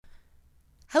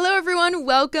Hello, everyone.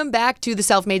 Welcome back to the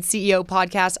Self-Made CEO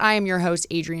podcast. I am your host,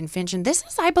 Adrienne Finch, and this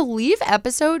is, I believe,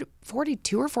 episode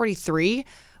 42 or 43.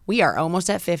 We are almost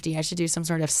at 50. I should do some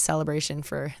sort of celebration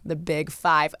for the big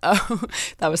 5. Oh,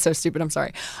 that was so stupid. I'm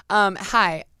sorry.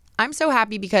 Hi. I'm so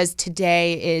happy because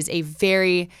today is a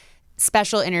very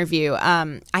special interview.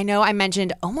 I know I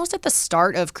mentioned almost at the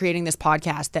start of creating this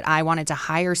podcast that I wanted to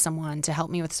hire someone to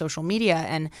help me with social media.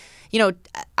 And, you know,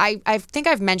 I think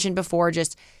I've mentioned before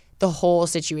just the whole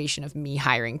situation of me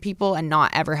hiring people and not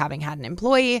ever having had an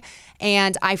employee.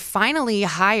 And I finally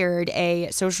hired a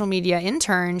social media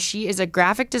intern. She is a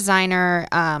graphic designer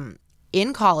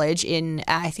in college in,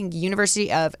 I think,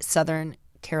 University of Southern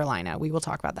Carolina. We will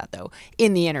talk about that, though,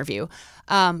 in the interview.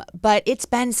 But it's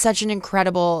been such an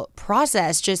incredible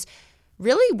process, just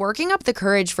really working up the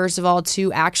courage, first of all,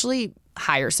 to actually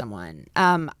hire someone.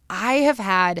 I have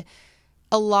had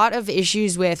a lot of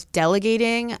issues with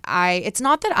delegating. It's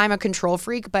not that I'm a control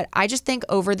freak, but I just think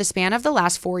over the span of the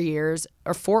last 4 years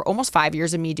or almost 5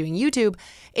 years of me doing YouTube,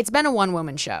 it's been a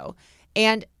one-woman show.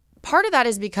 And part of that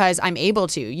is because I'm able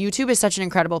to. YouTube is such an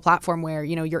incredible platform where,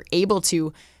 you know, you're able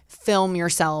to film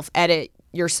yourself, edit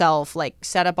yourself, like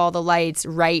set up all the lights,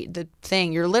 write the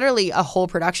thing. You're literally a whole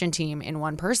production team in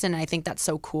one person. And I think that's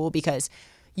so cool because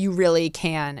you really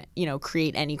can, you know,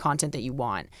 create any content that you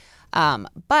want.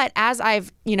 But as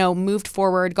I've, you know, moved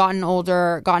forward, gotten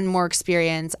older, gotten more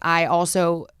experience, I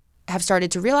also have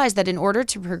started to realize that in order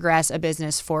to progress a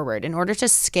business forward, in order to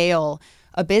scale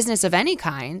a business of any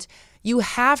kind, you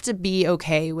have to be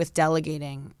okay with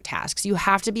delegating tasks. You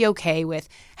have to be okay with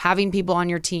having people on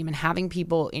your team and having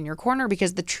people in your corner,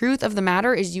 because the truth of the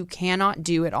matter is you cannot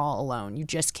do it all alone. You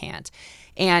just can't.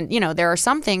 And, you know, there are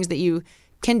some things that you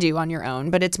can do on your own,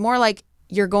 but it's more like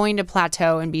you're going to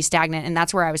plateau and be stagnant. And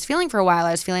that's where I was feeling for a while.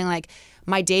 I was feeling like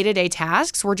my day-to-day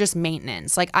tasks were just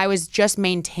maintenance. Like I was just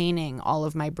maintaining all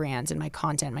of my brands and my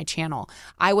content, my channel.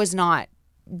 I was not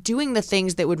doing the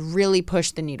things that would really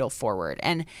push the needle forward.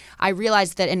 And I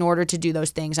realized that in order to do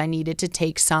those things, I needed to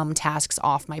take some tasks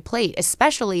off my plate,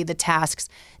 especially the tasks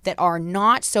that are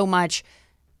not so much,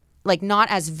 like not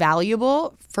as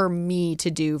valuable for me to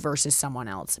do versus someone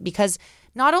else. Because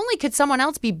not only could someone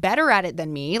else be better at it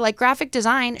than me, like graphic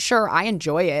design, sure, I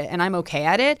enjoy it and I'm okay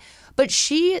at it, but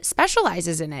she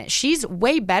specializes in it. She's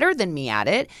way better than me at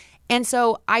it. And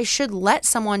so I should let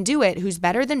someone do it who's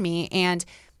better than me. And,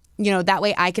 you know, that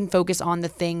way I can focus on the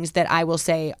things that I will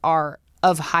say are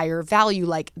of higher value,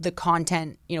 like the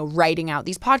content, you know, writing out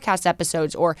these podcast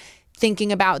episodes or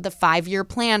thinking about the 5-year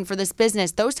plan for this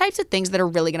business. Those types of things that are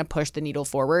really going to push the needle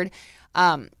forward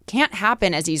can't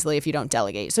happen as easily if you don't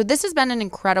delegate. So this has been an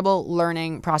incredible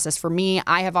learning process for me.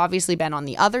 I have obviously been on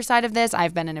the other side of this.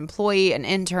 I've been an employee, an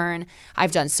intern.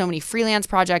 I've done so many freelance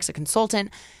projects, a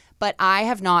consultant, but I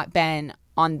have not been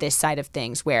on this side of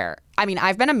things where, I mean,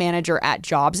 I've been a manager at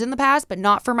jobs in the past, but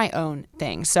not for my own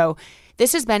thing. So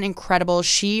this has been incredible.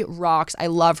 She rocks. I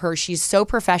love her. She's so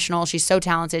professional. She's so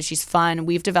talented. She's fun.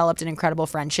 We've developed an incredible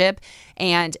friendship,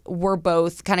 and we're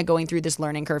both kind of going through this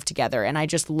learning curve together. And I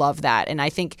just love that. And I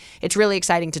think it's really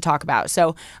exciting to talk about.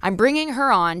 So I'm bringing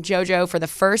her on, JoJo, for the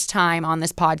first time on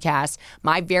this podcast,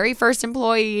 my very first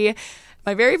employee,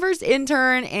 my very first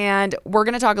intern, and we're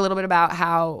going to talk a little bit about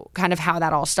how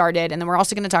that all started. And then we're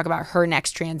also going to talk about her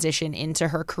next transition into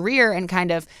her career and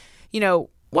kind of, you know,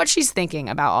 what she's thinking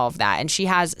about all of that. And she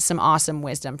has some awesome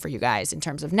wisdom for you guys in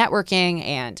terms of networking.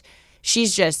 And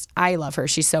she's just, I love her.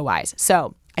 She's so wise.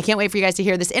 So I can't wait for you guys to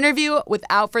hear this interview.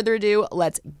 Without further ado,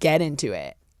 let's get into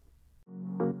it.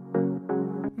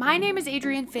 My name is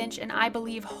Adrienne Finch, and I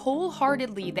believe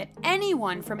wholeheartedly that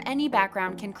anyone from any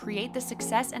background can create the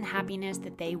success and happiness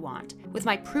that they want. With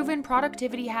my proven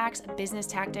productivity hacks, business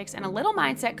tactics, and a little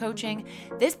mindset coaching,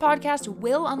 this podcast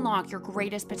will unlock your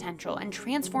greatest potential and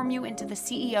transform you into the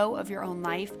CEO of your own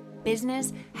life,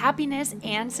 business, happiness,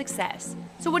 and success.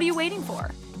 So what are you waiting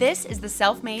for? This is the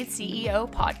Self-Made CEO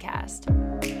podcast.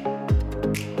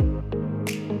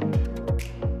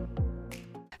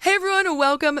 Hey everyone,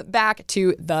 welcome back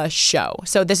to the show.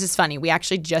 So this is funny. We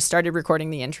actually just started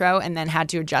recording the intro and then had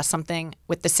to adjust something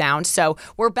with the sound. So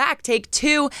we're back, take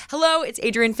 2. Hello, it's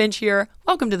Adrienne Finch here.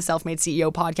 Welcome to the Self-Made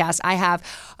CEO podcast. I have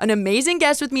an amazing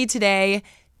guest with me today,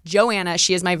 Joanna.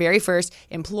 She is my very first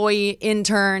employee,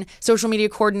 intern, social media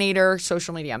coordinator,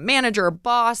 social media manager,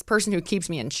 boss, person who keeps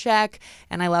me in check.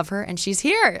 And I love her, and she's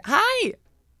here. Hi.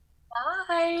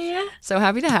 Hi. So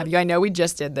happy to have you. I know we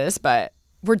just did this, but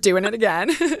we're doing it again.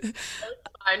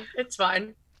 It's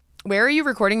fine. Where are you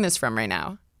recording this from right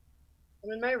now?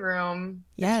 I'm in my room.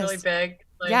 Yes. It's really big.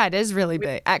 Yeah, it is really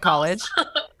big. At college?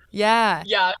 Yeah.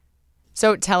 Yeah.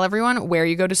 So tell everyone where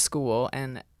you go to school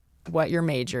and what your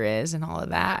major is and all of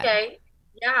that. Okay.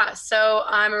 Yeah. So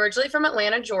I'm originally from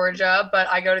Atlanta, Georgia, but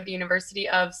I go to the University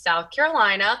of South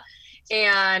Carolina,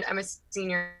 and I'm a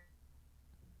senior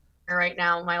right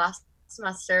now, my last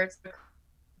semester.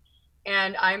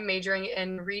 And I'm majoring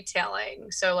in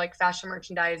retailing. So like fashion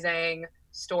merchandising,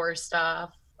 store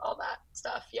stuff, all that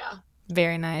stuff. Yeah.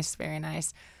 Very nice. Very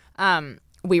nice. I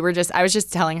was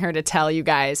just telling her to tell you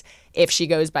guys if she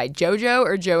goes by JoJo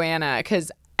or Joanna,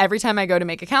 because every time I go to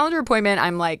make a calendar appointment,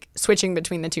 I'm like switching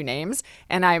between the two names.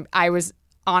 And I was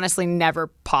honestly never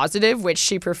positive which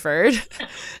she preferred.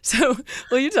 So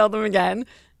will you tell them again?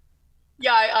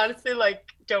 Yeah, I honestly like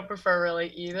don't prefer really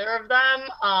either of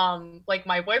them. Like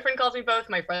my boyfriend calls me both,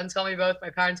 my friends call me both, my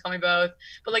parents call me both.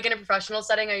 But like in a professional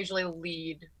setting, I usually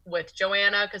lead with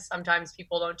Joanna because sometimes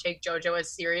people don't take JoJo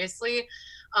as seriously.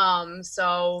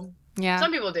 So Yeah.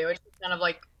 some people do. It's kind of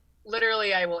like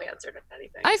literally I will answer to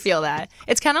anything. I feel that.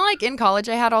 It's kind of like in college,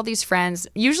 I had all these friends,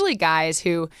 usually guys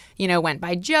who, went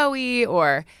by Joey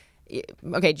or,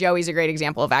 okay, Joey's a great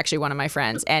example of actually one of my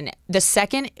friends. And the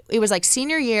second, it was like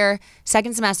senior year,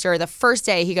 second semester, the first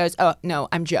day he goes, oh, no,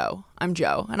 I'm Joe. I'm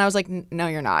Joe. And I was like, no,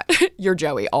 you're not. You're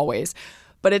Joey always.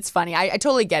 But it's funny. I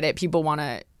totally get it. People want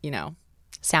to,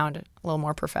 sound a little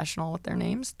more professional with their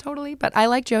names. Totally. But I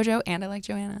like JoJo and I like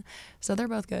Joanna. So they're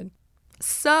both good.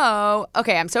 So,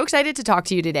 okay, I'm so excited to talk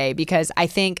to you today because I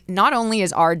think not only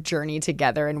is our journey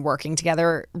together and working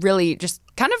together really just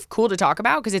kind of cool to talk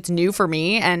about because it's new for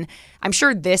me, and I'm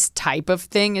sure this type of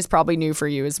thing is probably new for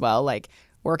you as well, like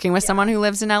working with someone who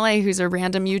lives in LA who's a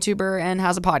random YouTuber and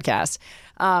has a podcast.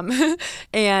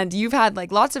 And you've had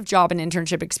like lots of job and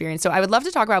internship experience. So I would love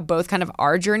to talk about both kind of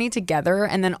our journey together.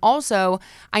 And then also,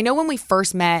 I know when we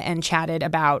first met and chatted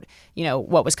about,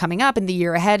 what was coming up in the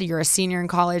year ahead, you're a senior in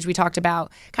college, we talked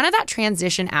about kind of that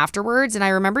transition afterwards. And I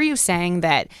remember you saying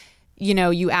that,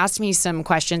 you asked me some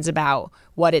questions about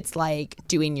what it's like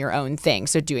doing your own thing.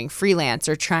 So doing freelance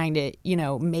or trying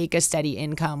to, make a steady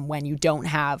income when you don't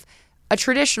have a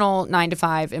traditional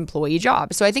 9-to-5 employee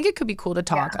job. So I think it could be cool to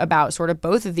talk about sort of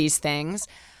both of these things.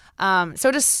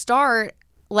 So to start,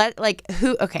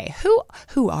 who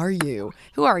are you?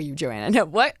 Who are you, Joanna? No,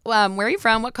 where are you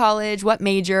from? What college? What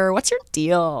major? What's your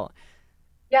deal?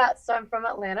 Yeah, so I'm from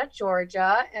Atlanta,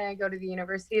 Georgia, and I go to the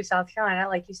University of South Carolina.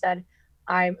 Like you said,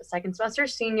 I'm a second semester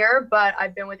senior, but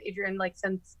I've been with Adrian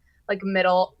since I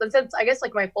guess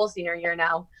like my full senior year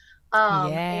now.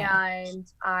 And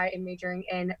I am majoring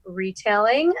in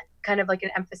retailing, kind of like an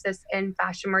emphasis in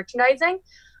fashion merchandising.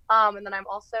 And then I'm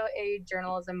also a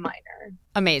journalism minor.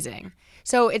 Amazing.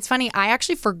 So it's funny, I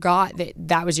actually forgot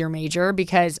that was your major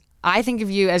because I think of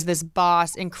you as this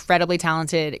boss, incredibly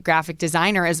talented graphic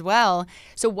designer as well.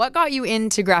 So what got you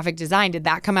into graphic design? Did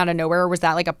that come out of nowhere? Or was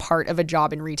that like a part of a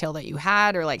job in retail that you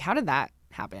had? Or like, how did that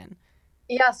happen?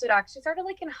 Yeah, so it actually started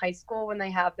like in high school when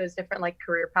they have those different like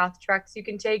career path tracks you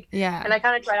can take. Yeah. And I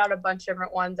kind of tried out a bunch of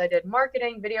different ones. I did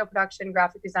marketing, video production,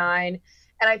 graphic design.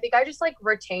 And I think I just like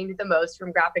retained the most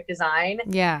from graphic design.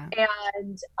 Yeah.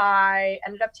 And I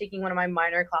ended up taking one of my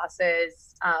minor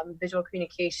classes, visual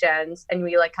communications. And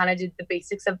we like kind of did the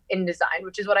basics of InDesign,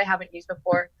 which is what I haven't used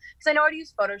before. Because I know how to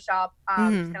use Photoshop, just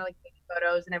kind of like taking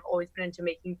photos. And I've always been into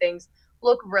making things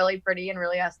look really pretty and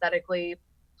really aesthetically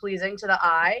pleasing to the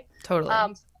eye. Totally. So I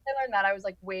learned that. I was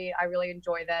like, wait, I really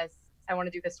enjoy this. I want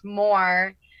to do this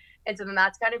more. And so then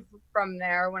that's kind of from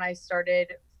there when I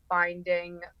started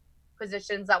finding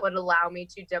positions that would allow me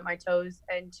to dip my toes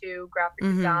into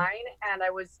graphic design. And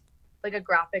I was like a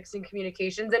graphics and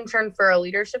communications intern for a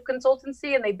leadership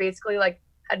consultancy. And they basically like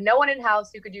had no one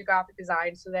in-house who could do graphic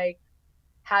design. So they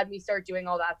had me start doing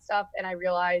all that stuff. And I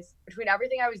realized between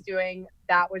everything I was doing,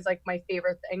 that was like my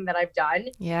favorite thing that I've done.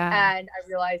 Yeah. And I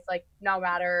realized like no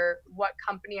matter what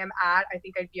company I'm at, I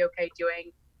think I'd be okay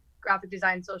doing graphic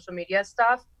design, social media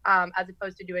stuff, as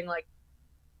opposed to doing like,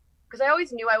 because I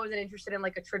always knew I wasn't interested in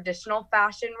like a traditional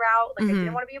fashion route. Like I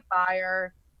didn't want to be a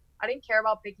buyer. I didn't care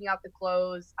about picking out the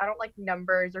clothes. I don't like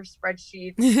numbers or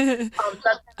spreadsheets.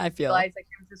 I feel like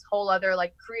there's this whole other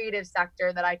like creative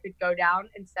sector that I could go down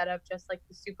instead of just like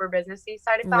the super businessy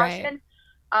side of fashion.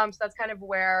 So that's kind of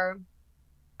where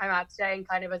I'm at today, and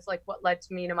kind of it's like what led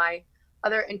to me to my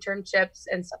other internships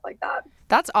and stuff like that.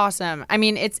 That's awesome. I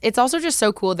mean, it's also just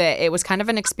so cool that it was kind of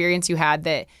an experience you had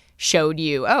that showed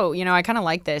you, oh, I kind of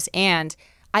like this. And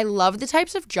I love the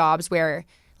types of jobs where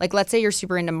like, let's say you're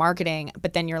super into marketing,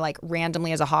 but then you're like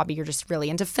randomly as a hobby, you're just really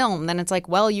into film. Then it's like,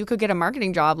 well, you could get a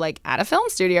marketing job like at a film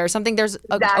studio or something. There's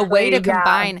a way to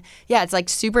combine. Yeah, it's like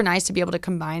super nice to be able to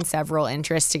combine several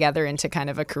interests together into kind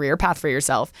of a career path for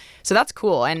yourself. So that's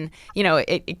cool. And, you know,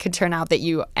 it could turn out that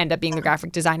you end up being the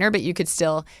graphic designer, but you could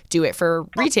still do it for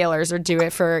retailers or do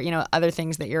it for, you know, other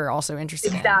things that you're also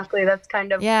interested in. Exactly. That's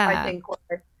kind of, I think,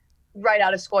 right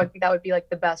out of school, I think that would be like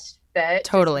the best fit.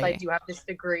 Totally. I do have this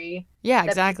degree. Yeah, that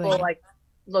exactly. People like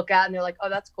look at and they're like, oh,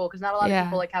 that's cool. Because not a lot of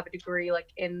people like have a degree like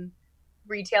in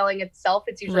retailing itself.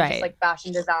 It's usually just like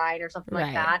fashion design or something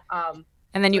like that.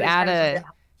 And then you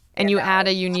add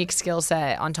a unique skill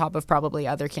set on top of probably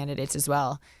other candidates as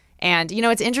well. And, you know,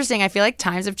 it's interesting. I feel like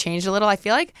times have changed a little. I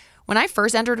feel like when I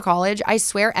first entered college, I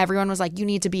swear everyone was like, you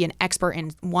need to be an expert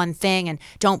in one thing and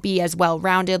don't be as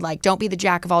well-rounded. Like, don't be the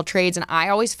jack of all trades. And I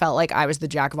always felt like I was the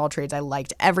jack of all trades. I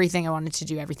liked everything. I wanted to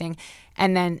do everything.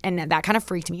 And that kind of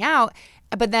freaked me out.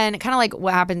 But then kind of like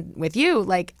what happened with you,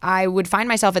 like I would find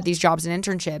myself at these jobs and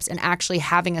internships and actually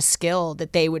having a skill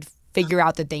that they would figure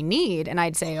out that they need. And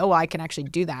I'd say, oh, well, I can actually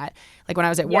do that. Like when I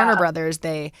was at Warner Brothers,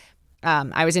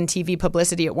 I was in TV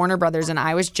publicity at Warner Brothers and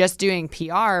I was just doing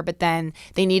PR, but then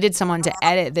they needed someone to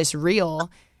edit this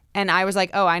reel. And I was like,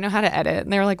 oh, I know how to edit.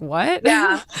 And they were like, what?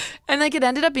 Yeah. And like it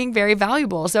ended up being very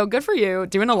valuable. So good for you,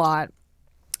 doing a lot.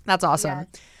 That's awesome.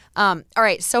 Yes. All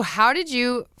right. So how did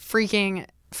you freaking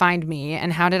find me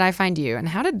and how did I find you? And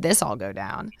how did this all go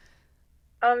down?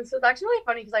 So it's actually really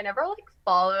funny because I never like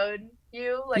followed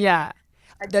you. Like, yeah.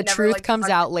 The truth comes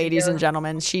out, ladies and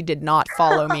gentlemen. She did not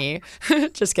follow me.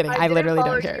 Just kidding. I literally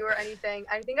don't care. You or anything.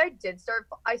 I think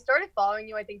I started following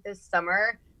you, I think this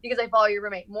summer because I follow your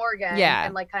roommate Morgan. Yeah.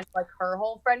 And like kind of like her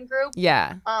whole friend group.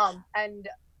 Yeah. And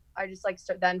I just like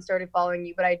then started following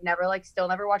you, but I'd never still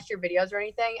never watched your videos or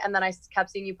anything. And then I kept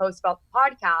seeing you post about the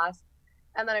podcast.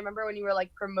 And then I remember when you were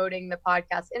like promoting the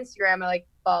podcast Instagram, I like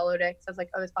followed it because I was like,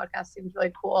 oh, this podcast seems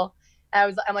really cool.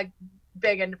 And I'm like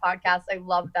big into podcasts. I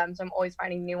love them. So I'm always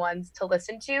finding new ones to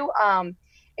listen to.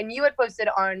 And you had posted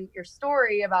on your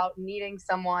story about needing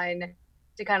someone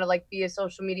to kind of like be a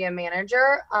social media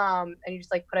manager. And you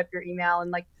just like put up your email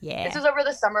and like, this was over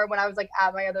the summer when I was like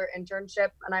at my other internship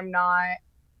and I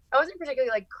wasn't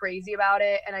particularly like crazy about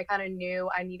it. And I kind of knew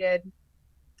I needed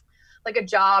like a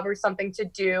job or something to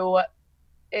do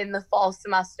in the fall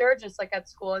semester, just like at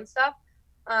school and stuff.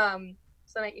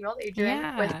 So then I emailed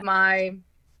Adrian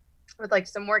with like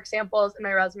some work samples in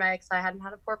my resume because I hadn't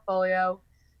had a portfolio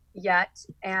yet.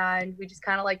 And we just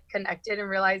kind of like connected and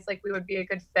realized like we would be a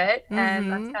good fit.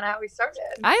 And that's kind of how we started.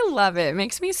 I love it. It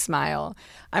makes me smile.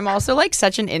 I'm also like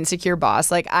such an insecure boss.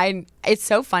 Like it's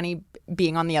so funny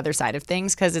being on the other side of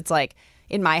things because it's like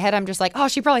in my head, I'm just like, oh,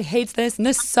 she probably hates this and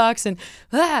this sucks and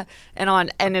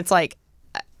it's like,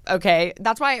 okay,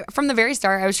 that's why from the very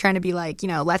start I was trying to be like, you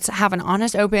know, let's have an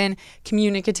honest, open,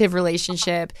 communicative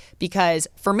relationship because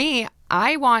for me,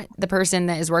 I want the person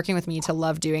that is working with me to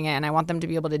love doing it and I want them to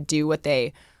be able to do what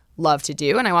they love to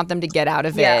do and I want them to get out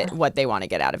of it what they want to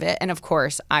get out of it. And of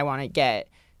course, I want to get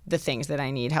the things that I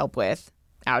need help with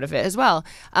out of it as well.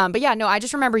 But yeah, no, I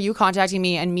just remember you contacting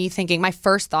me and me thinking my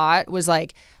first thought was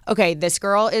like, okay, this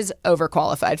girl is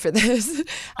overqualified for this.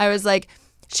 I was like,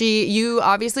 you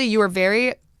were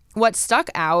very... What stuck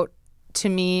out to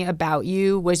me about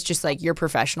you was just like your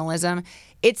professionalism.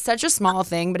 It's such a small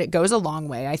thing, but it goes a long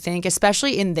way, I think,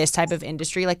 especially in this type of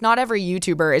industry. Like not every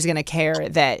YouTuber is going to care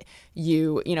that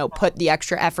you put the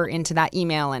extra effort into that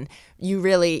email and you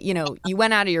really, you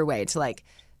went out of your way to like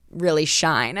really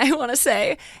shine, I want to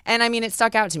say. And I mean, it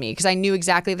stuck out to me because I knew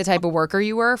exactly the type of worker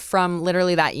you were from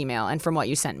literally that email and from what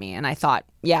you sent me. And I thought,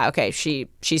 yeah, okay, she's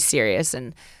serious.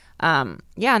 And and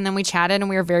then we chatted and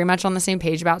we were very much on the same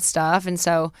page about stuff. And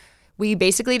so we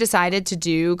basically decided to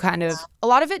do kind of a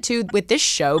lot of it too with this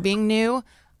show being new.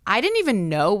 I didn't even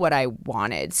know what I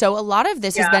wanted. So a lot of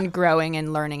this has been growing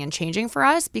and learning and changing for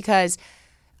us because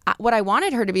what I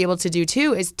wanted her to be able to do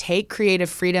too is take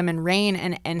creative freedom and reign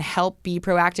and help be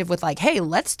proactive with like, hey,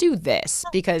 let's do this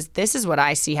because this is what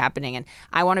I see happening. And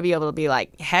I want to be able to be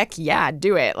like, heck yeah,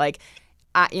 do it. Like,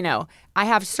 I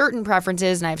have certain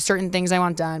preferences and I have certain things I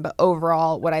want done, but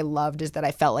overall what I loved is that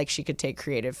I felt like she could take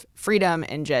creative freedom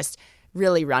and just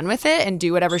really run with it and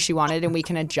do whatever she wanted and we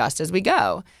can adjust as we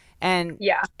go. And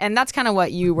that's kind of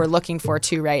what you were looking for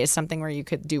too, right? Is something where you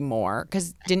could do more.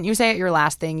 Because didn't you say at your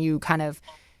last thing you kind of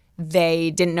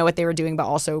they didn't know what they were doing but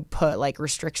also put like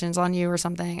restrictions on you or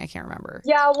something? I can't remember.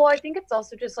 Yeah, well, I think it's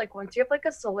also just like once you have like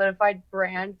a solidified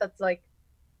brand that's like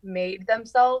made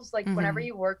themselves, like whenever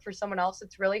you work for someone else,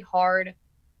 it's really hard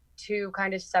to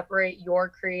kind of separate your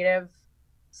creative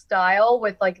style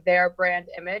with like their brand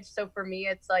image. So for me,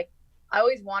 it's like I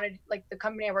always wanted, like, the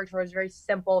company I worked for was very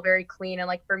simple, very clean. And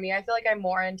like, for me, I feel like I'm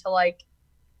more into like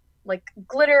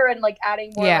glitter and like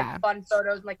adding more like fun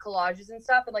photos and like collages and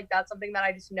stuff. And like, that's something that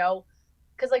I just know.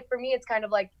 Cause like for me, it's kind of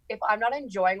like, if I'm not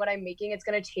enjoying what I'm making, it's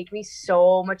going to take me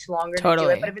so much longer to do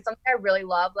it. But if it's something I really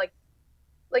love, like,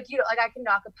 you know, like I can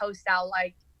knock a post out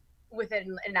like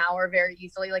within an hour very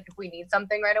easily. Like if we need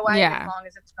something right away, as long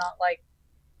as it's not like,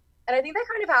 and I think that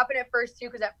kind of happened at first too.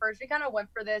 Cause at first we kind of went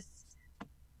for this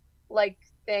like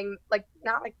thing, like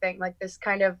not like thing, like this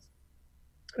kind of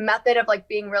method of like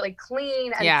being really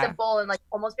clean and simple and like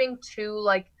almost being too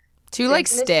like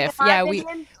stiff. Yeah,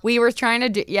 we were trying to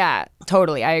do,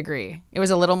 totally. I agree. It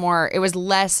was a little more, it was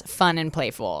less fun and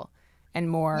playful and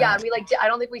more. Yeah, we like, I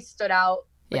don't think we stood out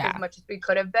like as much as we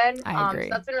could have been. I agree. So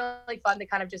that's been really fun to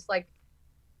kind of just like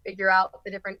figure out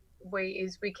the different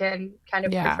ways we can kind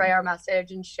of portray our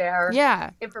message and share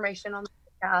information on the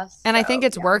podcast. And I think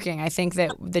it's working. I think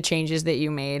that the changes that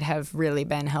you made have really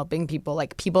been helping people.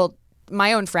 Like people,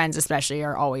 my own friends especially,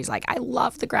 are always like, I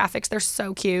love the graphics. They're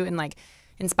so cute and like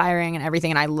inspiring and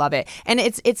everything, and I love it. And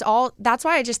it's all, that's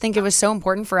why I just think it was so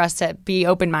important for us to be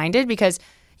open-minded, because,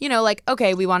 you know, like,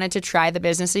 okay, we wanted to try the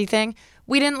businessy thing.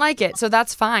 We didn't like it, so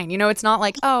that's fine. You know, it's not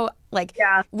like,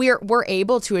 we're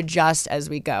able to adjust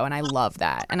as we go, and I love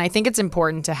that. And I think it's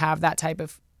important to have that type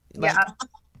of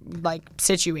like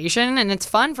situation, and it's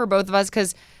fun for both of us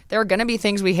because there are going to be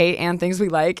things we hate and things we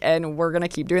like, and we're going to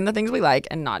keep doing the things we like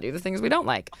and not do the things we don't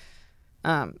like.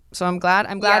 So I'm glad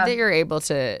that you're able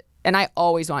to, and I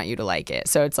always want you to like it.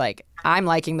 So it's like, I'm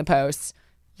liking the posts,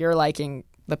 you're liking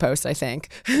the posts, I think.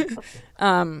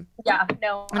 And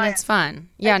it's fun.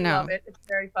 I love it. It's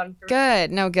very fun for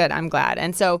me. Good. I'm glad.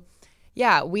 And so,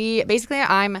 we basically,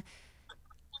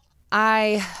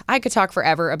 I could talk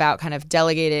forever about kind of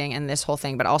delegating and this whole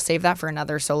thing, but I'll save that for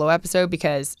another solo episode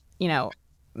because, you know,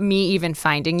 me even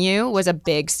finding you was a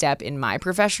big step in my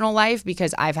professional life,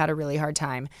 because I've had a really hard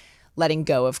time letting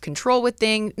go of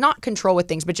not control with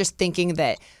things, but just thinking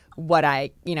that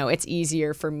it's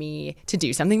easier for me to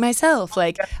do something myself.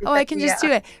 Like, I can just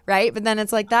do it, right? But then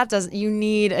it's like, you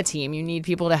need a team. You need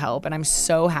people to help. And I'm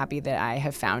so happy that I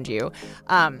have found you.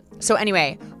 So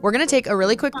anyway, we're going to take a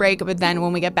really quick break, but then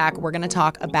when we get back, we're going to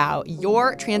talk about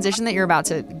your transition that you're about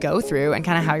to go through and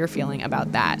kind of how you're feeling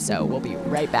about that. So we'll be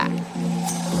right back.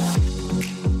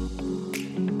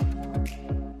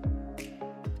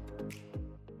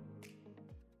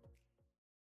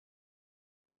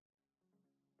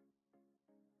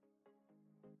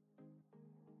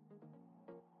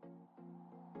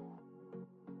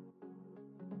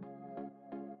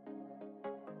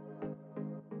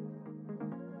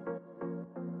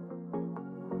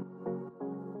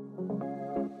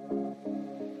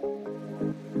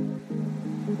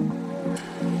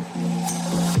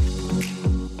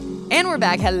 And we're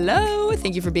back. Hello.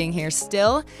 Thank you for being here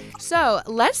still. So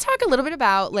let's talk a little bit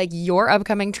about like your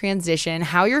upcoming transition,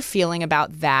 how you're feeling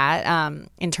about that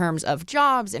in terms of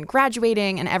jobs and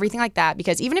graduating and everything like that.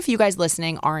 Because even if you guys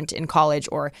listening aren't in college,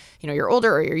 or, you know, you're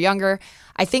older or you're younger,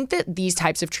 I think that these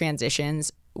types of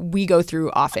transitions we go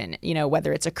through often, you know,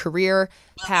 whether it's a career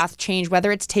path change,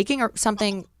 whether it's taking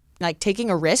something like taking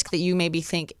a risk that you maybe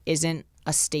think isn't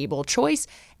a stable choice,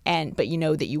 but you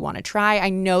know that you want to try.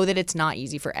 I know that it's not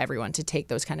easy for everyone to take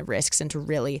those kind of risks and to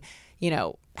really, you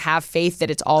know, have faith that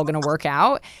it's all going to work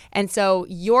out. And so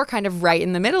you're kind of right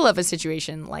in the middle of a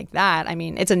situation like that. I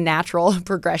mean, it's a natural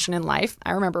progression in life.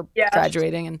 I remember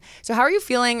graduating. And so how are you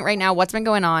feeling right now? What's been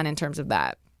going on in terms of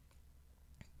that?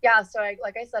 Yeah, so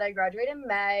like I said, I graduated in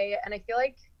May, and I feel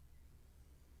like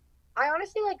I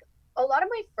honestly, like, a lot of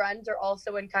my friends are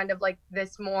also in kind of like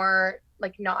this more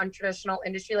like non-traditional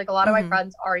industry. Like a lot of my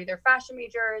friends are either fashion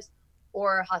majors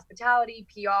or hospitality,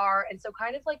 PR. And so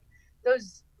kind of like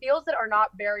those fields that are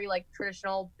not very like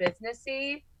traditional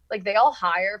businessy, like they all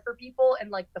hire for people in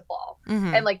like the fall.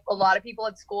 And like a lot of people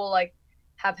at school like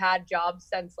have had jobs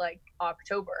since like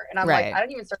October. And I'm like, I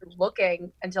didn't even start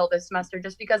looking until this semester,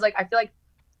 just because like I feel like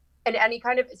in any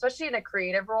kind of, especially in a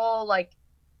creative role, like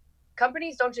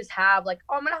companies don't just have like,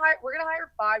 oh, we're gonna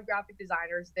hire 5 graphic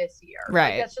designers this year.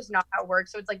 Right. Like, that's just not how it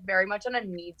works. So it's like very much on a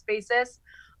needs basis.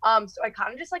 So I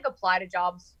kind of just like apply to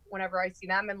jobs whenever I see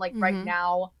them. And like right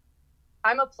now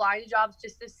I'm applying to jobs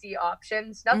just to see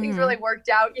options. Nothing's really worked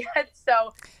out yet.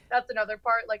 So that's another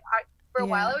part. Like for a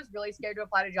while I was really scared to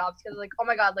apply to jobs because like, oh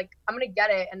my God, like I'm gonna get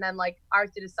it. And then like I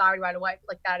have to decide right away.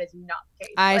 Like that is not the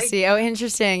case. I see. Oh,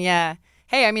 interesting. Yeah.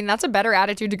 hey, I mean, that's a better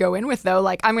attitude to go in with, though.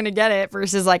 Like, I'm going to get it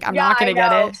versus like, I'm Yeah, not going to I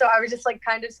get know. it. So I was just like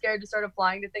kind of scared to start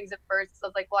applying to things at first. So I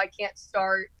was like, well, I can't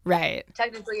start Right.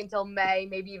 technically until May,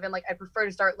 maybe even like I prefer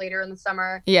to start later in the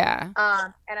summer. Yeah.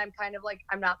 And I'm kind of like,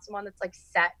 I'm not someone that's like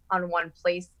set on one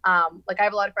place. Like I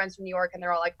have a lot of friends from New York and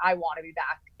they're all like, I want to be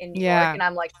back in New York. And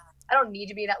I'm like, I don't need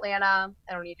to be in Atlanta.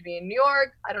 I don't need to be in New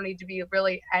York. I don't need to be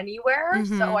really anywhere.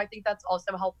 Mhm. So I think that's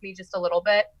also helped me just a little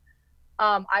bit.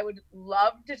 I would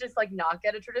love to just like not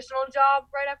get a traditional job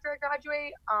right after I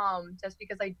graduate. Just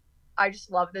because I just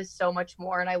love this so much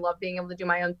more and I love being able to do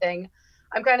my own thing.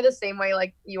 I'm kind of the same way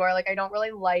like you are. Like I don't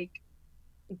really like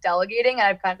delegating,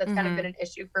 and that's kind of been an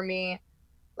issue for me,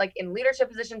 like in leadership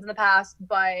positions in the past.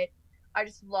 But I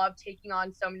just love taking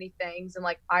on so many things, and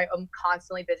like I am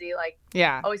constantly busy. Like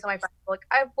always tell my friends, like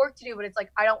I have work to do, but it's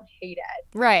like I don't hate it.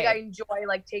 Right. Like, I enjoy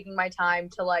like taking my time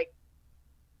to like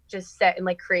just sit and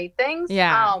like create things.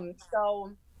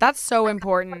 So that's so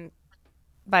important,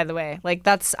 by the way. Like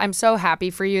I'm so happy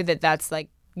for you that that's like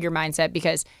your mindset,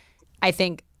 because I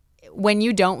think when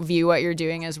you don't view what you're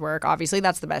doing as work, obviously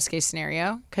that's the best case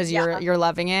scenario, because you're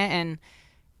loving it. And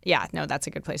yeah, no, that's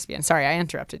a good place to be in. Sorry, I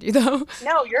interrupted you though.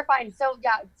 No, you're fine. So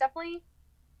yeah, it's definitely,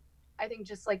 I think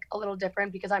just like a little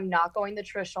different because I'm not going the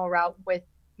traditional route with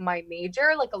my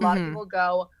major. Like a lot of people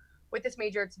go with this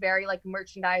major. It's very like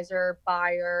merchandiser,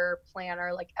 buyer,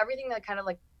 planner, like everything that kind of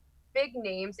like big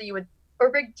names that you would,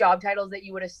 or big job titles that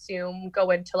you would assume go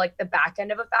into like the back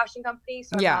end of a fashion company.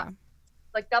 So not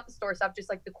the store stuff, just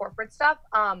like the corporate stuff.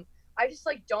 I just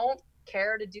like don't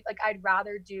care to do, like I'd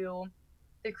rather do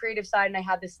the creative side. And I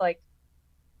had this like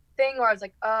thing where I was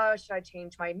like, should I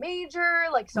change my major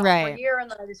like sophomore year? And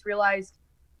then I just realized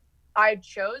I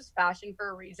chose fashion for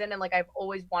a reason, and like I've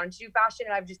always wanted to do fashion,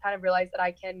 and I've just kind of realized that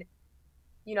I can,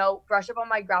 you know, brush up on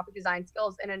my graphic design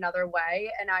skills in another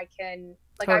way, and I can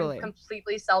like I'm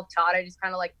completely self-taught. I just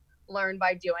kind of like learn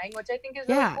by doing, which I think is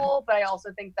really cool. But I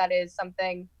also think that is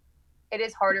something, it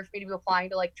is harder for me to be applying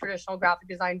to like traditional graphic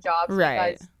design jobs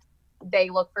because they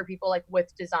look for people like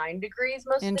with design degrees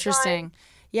most of the time.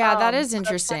 Yeah, that is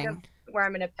interesting. That's kind of where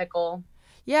I'm in a pickle.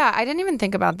 Yeah, I didn't even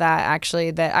think about that,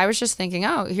 actually. That I was just thinking,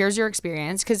 oh, here's your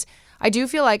experience. Because I do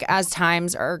feel like as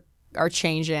times are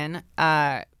changing,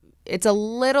 it's a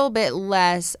little bit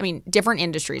less, I mean, different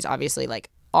industries, obviously, like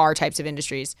our types of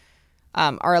industries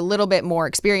are a little bit more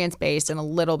experience-based and a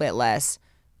little bit less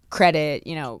credit,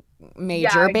 you know,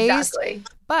 major-based. Exactly.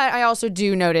 But I also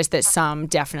do notice that some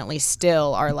definitely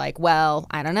still are like, well,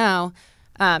 I don't know.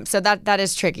 So that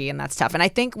is tricky and that's tough. And I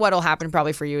think what'll happen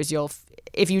probably for you is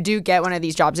if you do get one of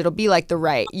these jobs, it'll be like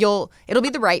it'll be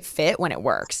the right fit when it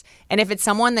works. And if it's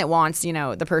someone that wants, you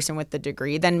know, the person with the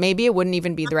degree, then maybe it wouldn't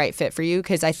even be the right fit for you,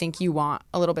 because I think you want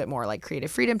a little bit more like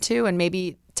creative freedom too, and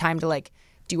maybe time to like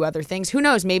do other things. Who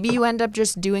knows? Maybe you end up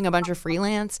just doing a bunch of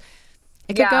freelance.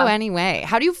 It could go any way.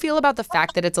 How do you feel about the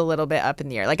fact that it's a little bit up in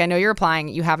the air? Like I know you're applying,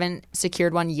 you haven't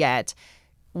secured one yet.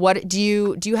 What do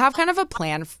you have kind of a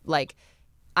plan like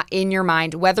in your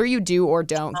mind, whether you do or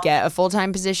don't get a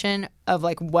full-time position, of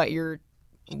like what you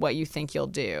think you'll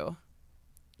do?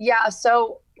 Yeah,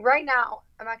 so right now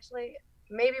I'm actually,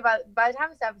 maybe by the time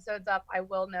this episode's up, I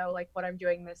will know like what I'm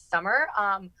doing this summer.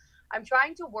 I'm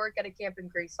trying to work at a camp in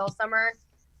Greece all summer,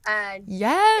 and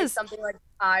it's something like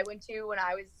I went to when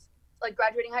I was like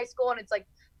graduating high school, and it's like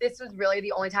this was really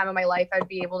the only time in my life I'd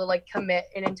be able to like commit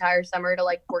an entire summer to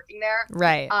like working there.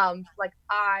 Right. Like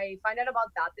I find out about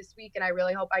that this week, and I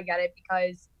really hope I get it,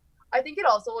 because I think it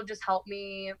also will just help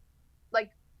me. Like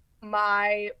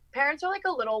my parents are like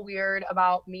a little weird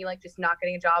about me like just not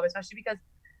getting a job, especially because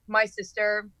my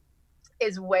sister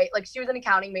is she was an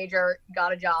accounting major,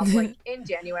 got a job like in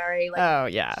January.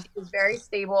 Like she was very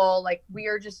stable. Like we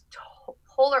are just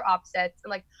polar opposites, and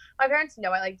like my parents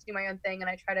know I like to do my own thing, and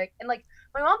I try to, and like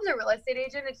my mom's a real estate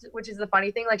agent, which is the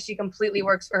funny thing. Like she completely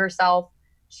works for herself.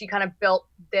 She kind of built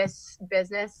this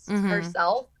business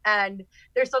herself, and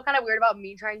they're still kind of weird about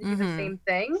me trying to do the same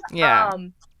thing.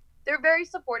 They're very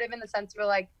supportive in the sense where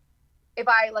like if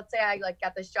let's say I like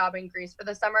get this job in Greece for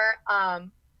the summer,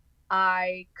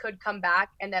 I could come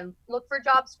back and then look for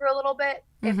jobs for a little bit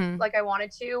if like I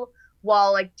wanted to,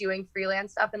 while like doing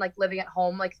freelance stuff and like living at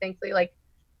home. Like thankfully, like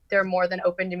they're more than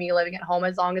open to me living at home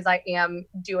as long as I am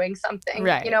doing something.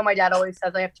 Right. You know, my dad always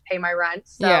says I have to pay my rent.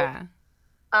 So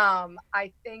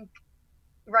I think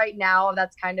right now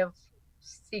that's kind of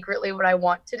secretly what I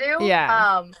want to do.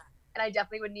 And I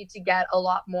definitely would need to get a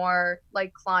lot more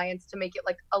like clients to make it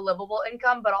like a livable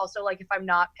income, but also like if I'm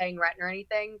not paying rent or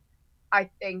anything, I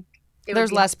think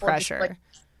there's less pressure to, like,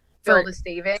 build a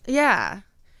saving. Yeah.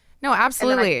 No,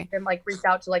 absolutely. And then I can like reach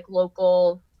out to like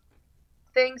local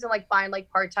things and like find like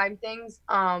part-time things.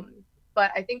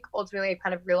 But I think ultimately I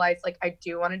kind of realized like I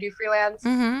do want to do freelance.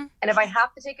 Mm-hmm. And if I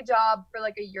have to take a job for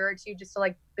like a year or two just to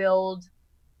like build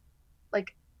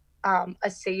like a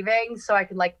saving so I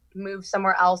can like move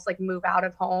somewhere else, like move out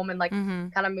of home and like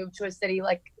kind of move to a city,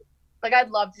 like I'd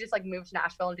love to just like move to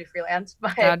Nashville and do freelance,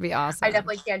 but that'd be awesome. I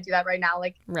definitely can't do that right now,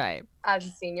 like right as a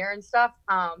senior and stuff.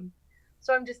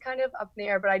 So I'm just kind of up in the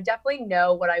air, but I definitely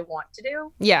know what I want to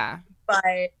do. Yeah.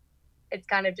 But it's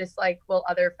kind of just like, will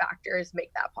other factors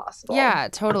make that possible? Yeah,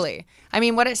 totally. I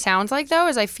mean, what it sounds like though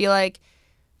is I feel like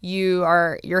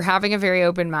you're having a very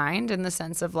open mind in the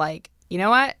sense of like, you know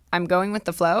what? I'm going with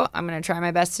the flow. I'm going to try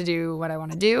my best to do what I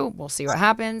want to do. We'll see what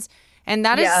happens. And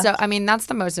that is so, I mean, that's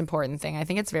the most important thing. I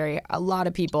think it's a lot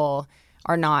of people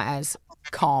are not as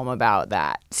calm about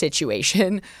that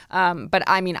situation. But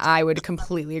I mean, I would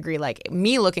completely agree. Like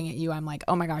me looking at you, I'm like,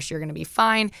 oh my gosh, you're going to be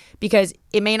fine, because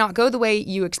it may not go the way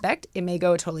you expect. It may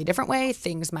go a totally different way.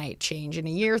 Things might change in a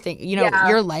year.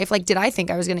 Your life. Like, did I think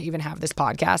I was going to even have this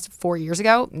podcast 4 years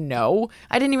ago? No,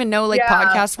 I didn't even know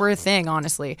podcasts were a thing,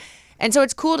 honestly. And so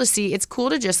it's cool to see. It's cool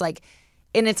to just like,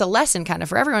 and it's a lesson kind of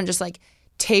for everyone, just like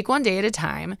take one day at a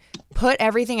time, put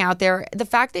everything out there. The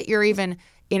fact that you're even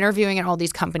interviewing at all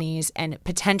these companies and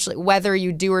potentially whether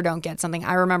you do or don't get something.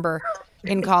 I remember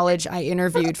in college, I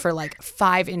interviewed for like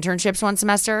 5 internships one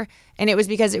semester. And it was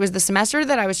because it was the semester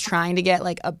that I was trying to get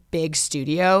like a big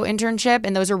studio internship.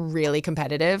 And those are really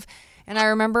competitive. And I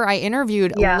remember I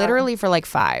interviewed literally for like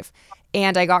 5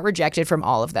 and I got rejected from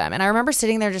all of them. And I remember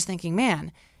sitting there just thinking,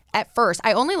 man, at first,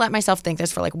 I only let myself think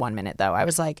this for like 1 minute though. I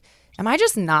was like, am I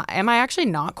actually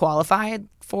not qualified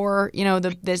for,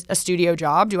 a studio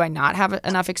job? Do I not have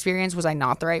enough experience? Was I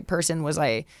not the right person?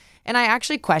 And I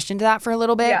actually questioned that for a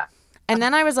little bit. Yeah. And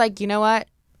then I was like, you know what?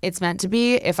 It's meant to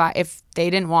be. If they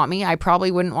didn't want me, I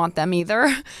probably wouldn't want them either.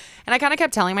 And I kind of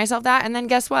kept telling myself that. And then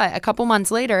guess what? A couple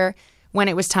months later, when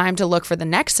it was time to look for the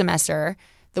next semester,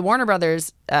 the Warner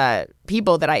Brothers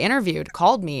people that I interviewed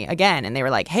called me again, and they were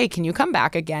like, hey, can you come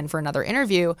back again for another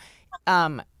interview?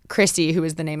 Christy, who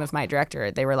is the name of my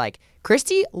director, they were like,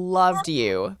 Christy loved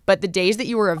you, but the days that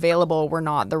you were available were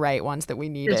not the right ones that we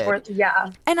needed.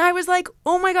 And I was like,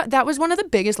 oh my God, that was one of the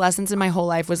biggest lessons in my whole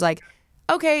life, was like,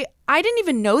 okay, I didn't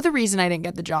even know the reason I didn't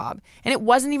get the job. And it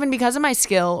wasn't even because of my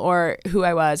skill or who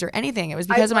I was or anything. It was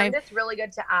because of my... It's really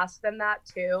good to ask them that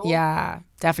too. Yeah,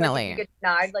 definitely. Like, if you get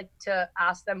denied, like to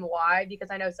ask them why, because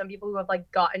I know some people who have like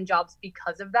gotten jobs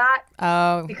because of that.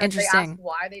 Oh, because interesting. They asked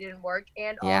why they didn't work.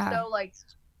 And also like,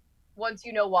 once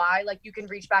you know why, like you can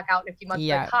reach back out in a few months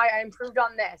like, hi, I improved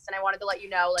on this and I wanted to let you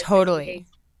know, like, totally, in case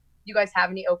you guys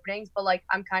have any openings. But like,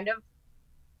 I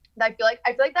feel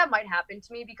like that might happen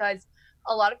to me, because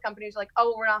a lot of companies are like,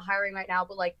 oh, we're not hiring right now,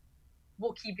 but like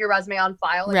we'll keep your resume on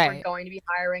file, like we're going to be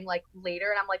hiring like later.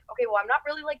 And I'm like, okay, well, I'm not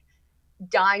really like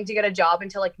dying to get a job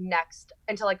until like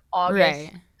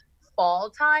August fall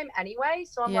time anyway.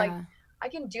 So I'm like, I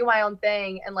can do my own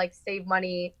thing and like save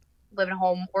money, live at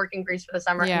home, work in Greece for the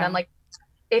summer, and then like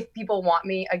if people want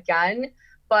me again.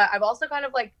 But I've also kind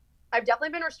of like, I've definitely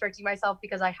been restricting myself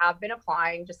because I have been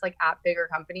applying just like at bigger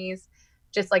companies,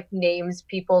 just like names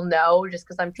people know, just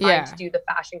because I'm trying to do the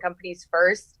fashion companies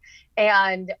first.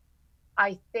 And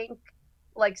I think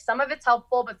like some of it's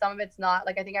helpful, but some of it's not.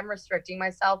 Like I think I'm restricting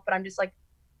myself, but I'm just like,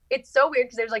 it's so weird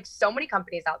because there's like so many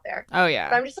companies out there. Oh yeah.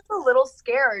 But I'm just like a little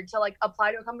scared to like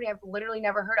apply to a company I've literally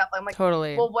never heard of. I'm like,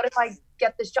 totally. Well, what if I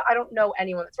get this job? I don't know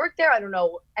anyone that's worked there. I don't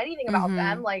know anything about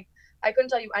them. Like I couldn't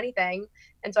tell you anything.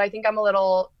 And so I think I'm a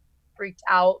little freaked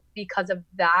out because of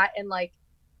that. And like,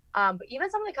 but even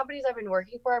some of the companies I've been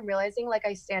working for, I'm realizing like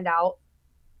I stand out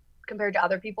compared to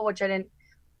other people, which I didn't,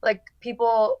 like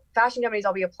fashion companies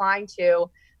I'll be applying to,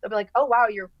 they'll be like, oh wow,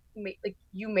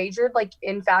 you majored like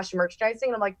in fashion merchandising.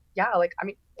 And I'm like, yeah, like, I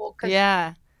mean, well, cause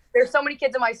there's so many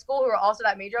kids in my school who are also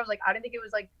that major. I was like, I didn't think it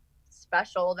was like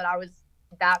special that I was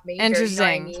that major. Interesting. You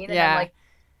know what I mean? Yeah. And then,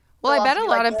 well, I bet a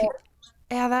lot of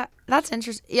people, that's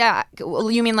interesting. Yeah.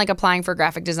 Well, you mean like applying for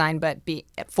graphic design, but be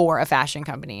for a fashion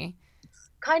company?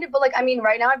 Kind of, but like, I mean,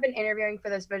 right now I've been interviewing for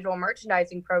this visual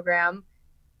merchandising program,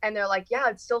 and they're like, yeah,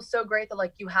 it's still so great that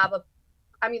like you have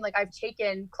like I've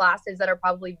taken classes that are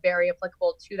probably very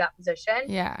applicable to that position.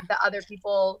 Yeah. That other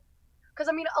people, because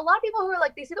I mean, a lot of people who are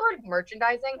like, they see the word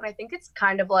merchandising, and I think it's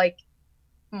kind of like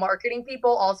marketing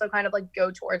people also kind of like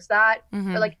go towards that,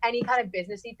 or like any kind of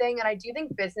businessy thing. And I do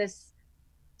think business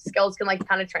skills can like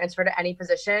kind of transfer to any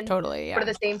position. Totally. Yeah. But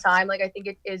at the same time, like I think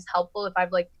it is helpful if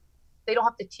I've like, they don't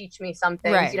have to teach me some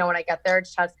things, when I get there. It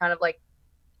just has kind of like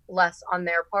less on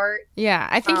their part. Yeah,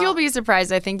 I think you'll be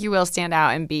surprised. I think you will stand out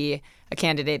and be a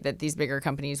candidate that these bigger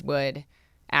companies would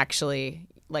actually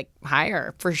like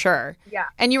hire for sure. Yeah.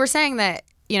 And you were saying that,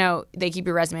 you know, they keep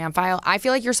your resume on file. I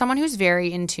feel like you're someone who's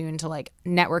very in tune to like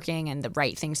networking and the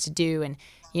right things to do and,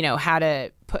 you know, how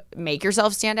to make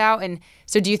yourself stand out. And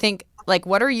so do you think, like,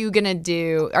 what are you going to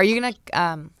do? Are you going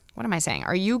to, what am I saying?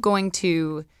 Are you going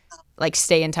to like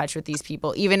stay in touch with these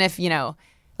people, even if, you know,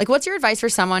 like, what's your advice for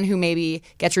someone who maybe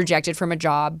gets rejected from a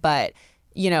job, but,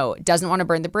 you know, doesn't want to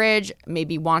burn the bridge,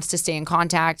 maybe wants to stay in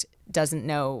contact, doesn't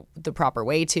know the proper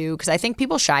way to? Because I think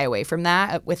people shy away from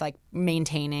that with like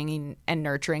maintaining and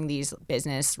nurturing these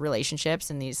business relationships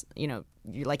and these, you know,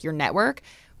 like your network.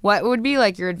 What would be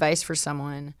like your advice for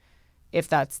someone if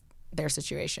that's their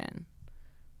situation?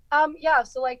 Yeah,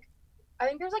 so like I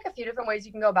think there's like a few different ways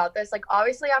you can go about this. Like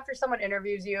obviously after someone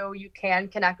interviews you, you can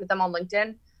connect with them on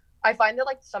LinkedIn. I find that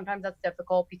like sometimes that's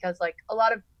difficult because like a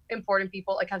lot of important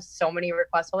people like have so many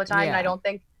requests all the time. Yeah. And I don't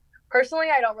think personally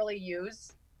I don't really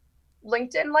use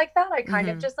LinkedIn like that. I kind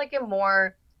of just like am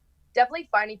more definitely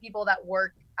finding people that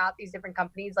work at these different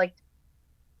companies. Like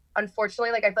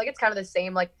unfortunately, like I feel like it's kind of the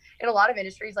same. Like in a lot of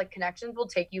industries, like connections will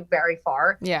take you very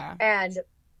far. Yeah. And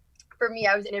for me,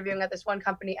 I was interviewing at this one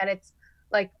company and it's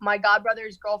like my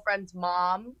godbrother's girlfriend's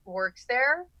mom works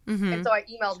there. And so I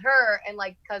emailed her and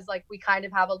like, cause like we kind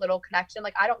of have a little connection.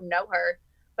 Like I don't know her,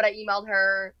 but I emailed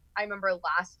her. I remember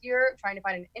last year trying to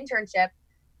find an internship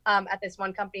at this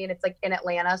one company and it's like in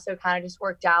Atlanta. So it kind of just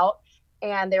worked out.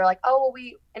 And they were like, oh, well,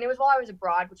 and it was while I was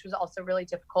abroad, which was also really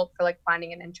difficult for like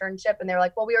finding an internship. And they were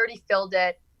like, well, we already filled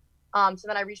it. So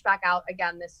then I reached back out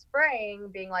again this spring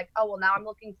being like, oh, well, now I'm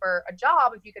looking for a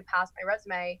job. If you could pass my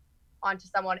resume on to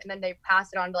someone. And then they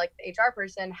passed it on to like the HR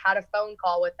person, had a phone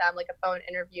call with them, like a phone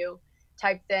interview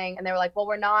type thing. And they were like, well,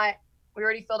 we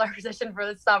already filled our position for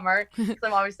the summer. So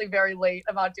I'm obviously very late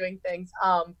about doing things.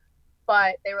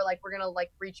 But they were like, we're going to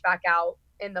like reach back out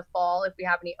in the fall if we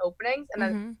have any openings.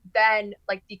 And then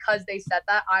like, because they said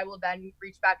that, I will then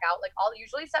reach back out. Like I'll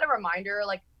usually set a reminder,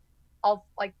 like I'll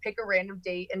like pick a random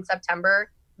date in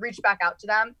September, reach back out to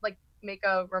them, like make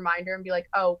a reminder and be like,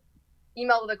 oh,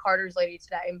 email the Carter's lady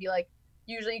today and be like,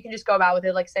 usually you can just go about with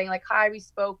it, like saying like, hi, we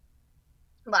spoke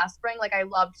last spring. Like I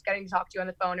loved just getting to talk to you on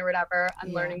the phone or whatever.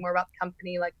 I'm learning more about the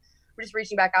company. Like we're just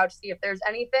reaching back out to see if there's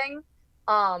anything.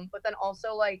 But then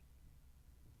also like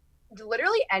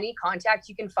literally any contact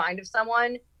you can find of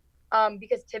someone.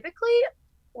 Because typically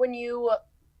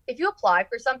if you apply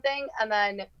for something and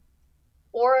then,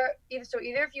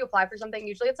 either if you apply for something,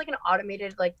 usually it's like an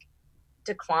automated like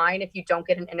decline if you don't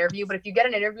get an interview. But if you get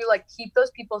an interview, like keep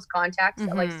those people's contacts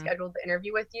that like scheduled the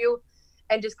interview with you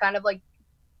and just kind of like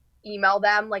email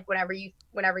them like whenever you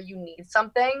need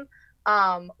something.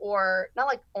 Or not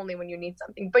like only when you need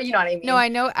something, but you know what I mean? No, I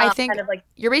know. I think kind of like,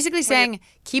 you're basically saying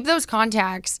keep those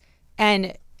contacts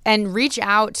and reach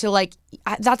out to like,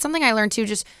 that's something I learned too.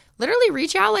 Just literally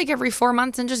reach out like every 4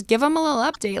 months and just give them a little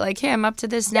update. Like, hey, I'm up to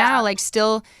this now. Like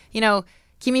still, you know,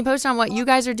 keep me posted on what you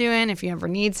guys are doing. If you ever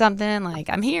need something, like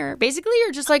I'm here. Basically,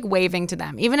 you're just like waving to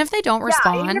them, even if they don't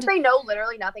respond. Even if they know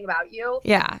literally nothing about you.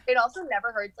 Yeah. It also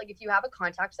never hurts. Like if you have a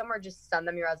contact somewhere, just send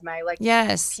them your resume. Like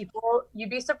yes, people, you'd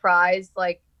be surprised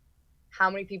like how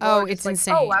many people. Oh, are just it's like,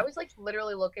 insane. Oh, I was like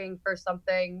literally looking for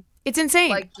something. It's insane.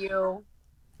 Like you.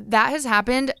 That has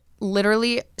happened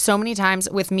literally so many times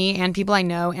with me and people I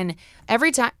know. And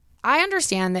every time, I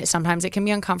understand that sometimes it can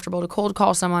be uncomfortable to cold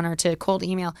call someone or to cold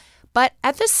email. But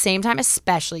at the same time,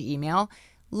 especially email,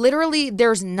 literally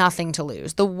there's nothing to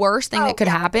lose. The worst thing that could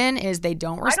happen is they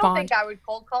don't respond. I don't think I would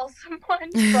cold call someone,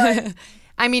 but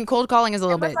I mean, cold calling is a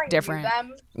little bit different.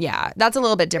 Yeah, that's a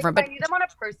little bit different. If but I knew them on a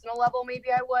personal level,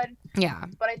 maybe I would. Yeah.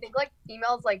 But I think like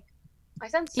emails, like I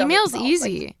send so email's many emails,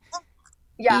 easy. Like,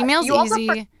 yeah, email's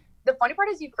easy. The funny part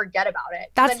is you forget about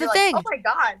it. That's the thing. Like, oh my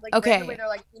God. Like okay. randomly they're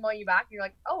like emailing you back and you're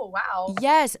like, oh wow.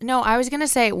 Yes. No, I was going to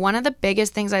say one of the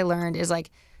biggest things I learned is like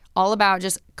all about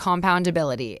just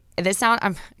compoundability.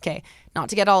 Okay, not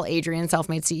to get all Adrian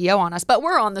Self-Made CEO on us, but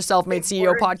we're on the Self-Made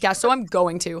CEO podcast, so I'm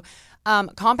going to.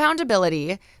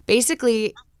 Compoundability,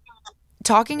 basically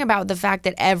talking about the fact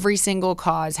that every single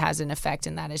cause has an effect,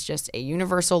 and that is just a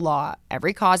universal law.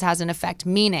 Every cause has an effect,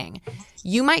 meaning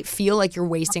you might feel like you're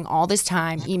wasting all this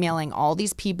time emailing all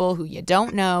these people who you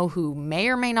don't know, who may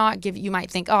or may not you might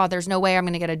think, oh, there's no way I'm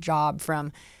going to get a job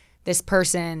from this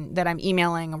person that I'm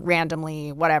emailing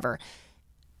randomly, whatever.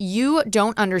 You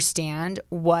don't understand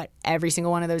what every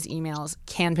single one of those emails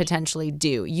can potentially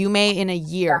do. You may in a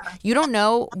year, you don't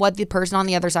know what the person on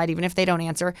the other side, even if they don't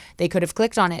answer, they could have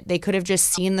clicked on it. They could have just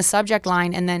seen the subject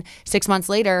line and then 6 months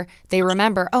later, they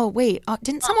remember, oh, wait,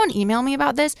 didn't someone email me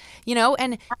about this? You know,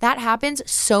 and that happens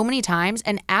so many times.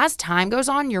 And as time goes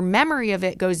on, your memory of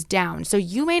it goes down. So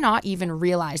you may not even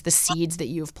realize the seeds that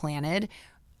you've planted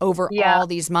over Yeah. all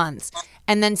these months.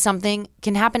 And then something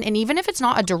can happen. And even if it's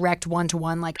not a direct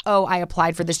one-to-one, like, oh, I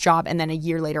applied for this job and then a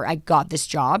year later I got this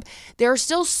job, there are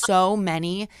still so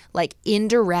many like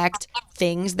indirect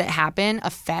things that happen,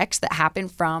 effects that happen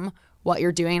from what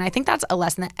you're doing. And I think that's a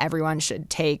lesson that everyone should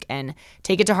take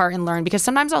it to heart and learn, because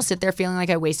sometimes I'll sit there feeling like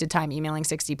I wasted time emailing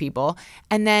 60 people.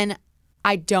 And then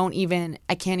I can't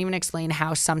even explain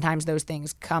how sometimes those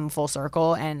things come full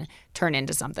circle and turn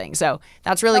into something. So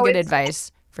that's really good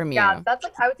advice from you. Yeah, that's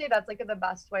like, I would say that's like the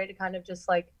best way to kind of just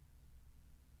like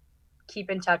keep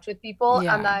in touch with people.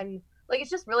 Yeah. And then like, it's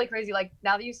just really crazy. Like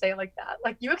now that you say it like that,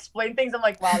 like you explain things, I'm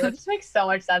like, wow, that just makes so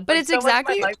much sense. But like, it's so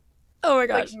exactly, much of my life, oh my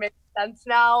gosh. like makes sense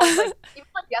now. Like even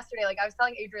like yesterday, like I was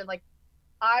telling Adrian, like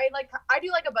I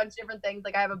do like a bunch of different things.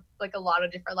 Like I have a lot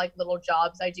of different like little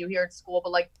jobs I do here at school,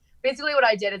 but like basically what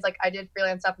I did is like I did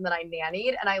freelance stuff and then I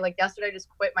nannied, and I like yesterday just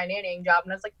quit my nannying job,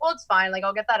 and I was like, well, it's fine. Like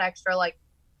I'll get that extra like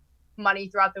money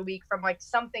throughout the week from like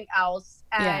something else.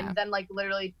 And then like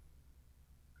literally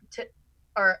today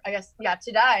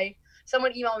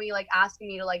someone emailed me like asking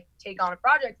me to like take on a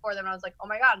project for them, and I was like, oh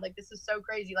my god, like this is so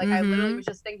crazy. Like I literally was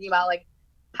just thinking about like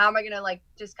how am I gonna like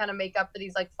just kind of make up for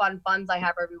these like fun funds I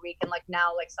have every week, and like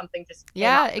now like something just came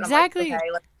up, exactly. like,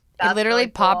 okay, like, it literally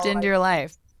really popped cool. into your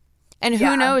life. And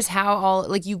who knows how all,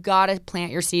 like, you got to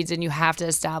plant your seeds and you have to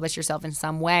establish yourself in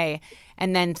some way.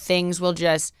 And then things will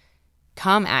just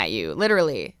come at you,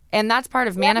 literally. And that's part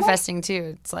of manifesting,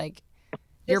 too. It's like.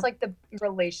 Just like the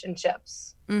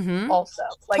relationships also.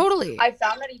 Like, totally. I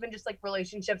found that even just like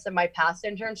relationships in my past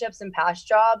internships and past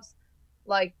jobs,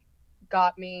 like,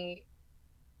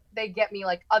 they get me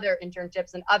like other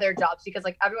internships and other jobs, because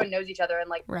like everyone knows each other. And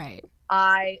like,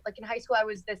 I, like in high school, I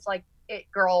was this like it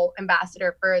girl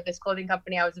ambassador for this clothing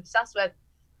company I was obsessed with.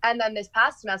 And then this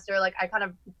past semester, like I kind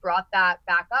of brought that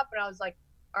back up, and I was like,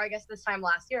 or I guess this time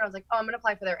last year, I was like, oh, I'm going to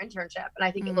apply for their internship. And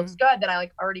I think it looks good that I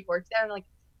like already worked there. And like,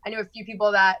 I knew a few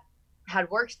people that had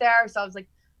worked there. So I was like,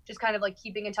 just kind of like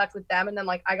keeping in touch with them. And then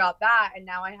like, I got that. And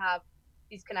now I have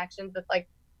these connections with like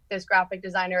this graphic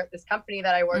designer at this company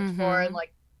that I worked for. And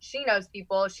like, she knows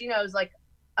people, she knows like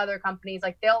other companies.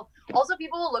 Like people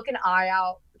will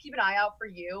keep an eye out for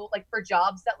you, like for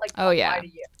jobs that like apply to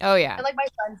you. Oh yeah. And like my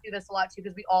friends do this a lot too,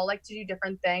 because we all like to do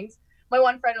different things. My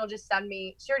one friend will just send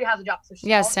me, she already has a job, so she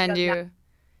send you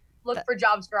look for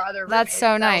jobs for other roommates. That's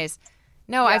so nice.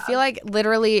 No, I feel like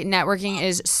literally networking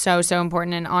is so, so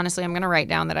important. And honestly, I'm going to write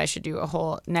down that I should do a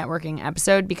whole networking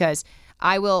episode, because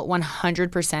I will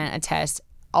 100% attest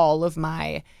all of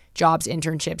my jobs,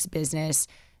 internships, business,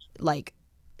 like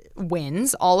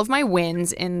wins, all of my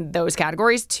wins in those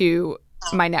categories to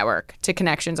my network, to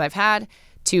connections I've had,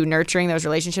 to nurturing those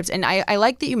relationships. And I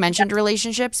like that you mentioned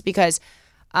relationships, because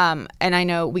and I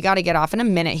know we got to get off in a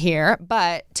minute here,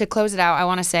 but to close it out, I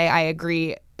want to say I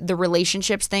agree. The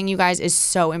relationships thing, you guys, is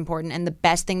so important. And the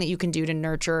best thing that you can do to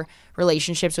nurture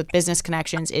relationships with business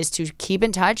connections is to keep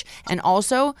in touch, and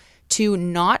also to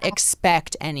not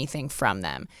expect anything from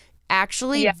them.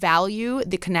 Actually value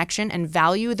the connection and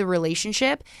value the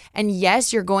relationship. And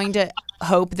yes, you're going to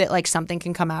hope that like something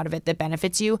can come out of it that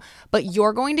benefits you, but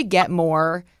you're going to get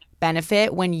more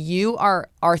benefit when you are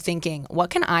thinking, what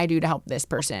can I do to help this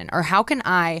person? Or how can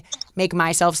I make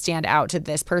myself stand out to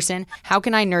this person? How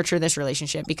can I nurture this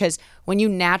relationship? Because when you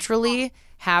naturally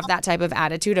have that type of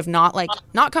attitude of not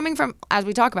coming from, as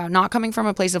we talk about, not coming from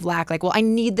a place of lack, like, well, I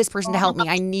need this person to help me.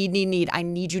 I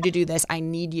need you to do this. I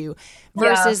need you.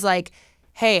 Versus like,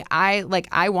 hey,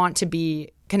 I want to be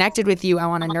connected with you. I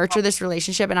want to nurture this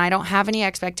relationship, and I don't have any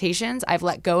expectations. I've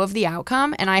let go of the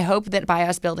outcome, and I hope that by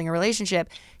us building a relationship,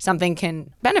 something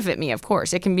can benefit me. Of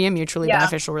course, it can be a mutually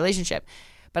beneficial relationship.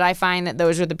 But I find that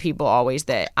those are the people always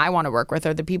that I want to work with,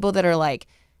 are the people that are like,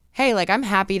 hey, like, I'm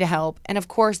happy to help. And of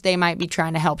course, they might be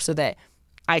trying to help so that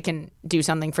I can do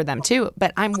something for them too.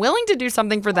 But I'm willing to do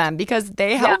something for them because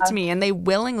they helped me, and they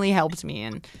willingly helped me.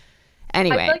 And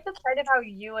anyway, I feel like that's kind of how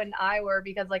you and I were,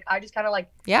 because like I just kind of like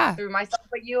threw myself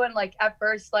at you, and like at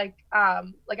first like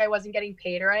I wasn't getting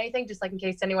paid or anything, just like in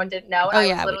case anyone didn't know. And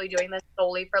I was literally doing this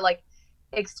solely for like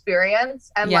experience,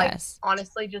 and like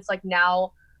honestly, just like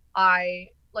now Adrian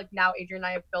and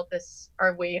I have built this,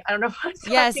 or I don't know if I'm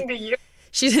talking to you.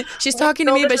 She's talking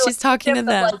to me, but she's talking to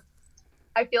them. Like,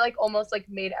 I feel like almost like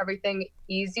made everything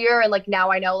easier, and like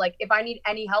now I know like if I need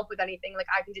any help with anything, like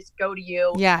I can just go to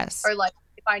you. Yes. Or like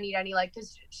if I need any, like,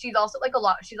 because she's also like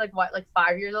she's like what, like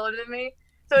 5 years older than me,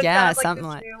 so it's kind of like something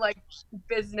this like new like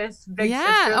business big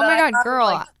sister. Oh my god,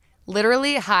 girl.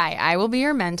 literally, hi, I will be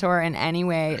your mentor in any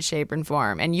way, shape, and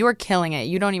form. And you are killing it.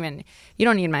 You don't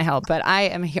need my help, but I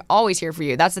am always here for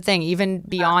you. That's the thing. Even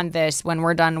beyond this, when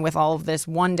we're done with all of this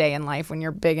one day in life, when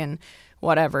you're big and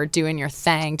whatever, doing your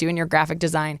thing, doing your graphic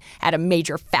design at a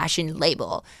major fashion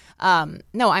label.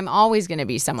 No, I'm always going to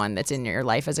be someone that's in your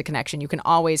life as a connection. You can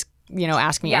always,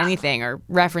 ask me anything or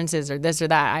references or this or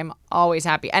that. I'm always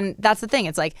happy. And that's the thing.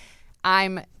 It's like,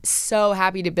 I'm so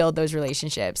happy to build those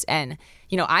relationships. And,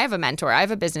 I have a mentor. I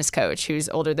have a business coach who's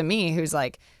older than me, who's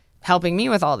like helping me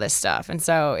with all this stuff. And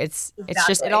so it's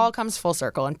just, it all comes full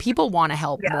circle, and people want to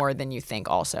help more than you think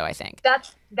also, I think.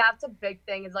 That's a big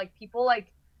thing, is like people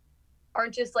like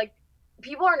aren't just like,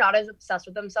 people are not as obsessed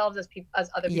with themselves as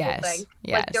other people think.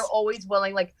 Yes. Like they're always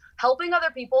willing, like helping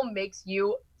other people makes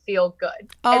you feel good.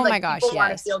 Oh and, like, my gosh, people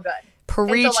want to feel good.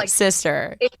 Preach, so, like,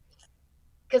 sister.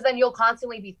 Because then you'll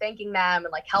constantly be thanking them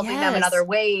and like helping them in other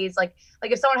ways. Like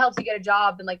if someone helps you get a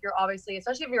job, then like you're obviously,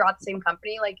 especially if you're at the same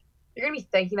company, like you're gonna be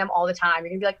thanking them all the time. You're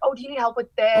gonna be like, oh, do you need help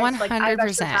with this? 100%. Like I have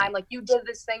extra time. Like you did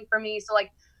this thing for me. So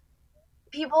like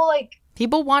people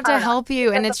want to help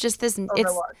you, and it's just this.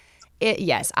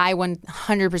 Yes, I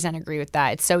 100% agree with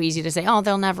that. It's so easy to say, oh,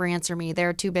 they'll never answer me.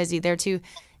 They're too busy. They're too,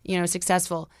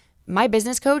 successful. My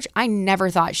business coach, I never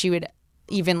thought she would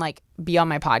even like be on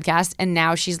my podcast, and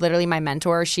now she's literally my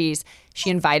mentor. She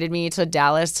invited me to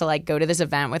Dallas to like go to this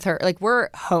event with her. Like we're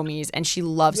homies, and she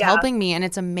loves helping me, and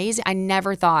it's amazing. I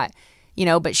never thought,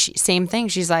 but same thing.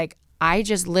 She's like, I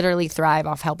just literally thrive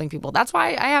off helping people. That's why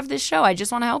I have this show. I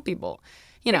just want to help people.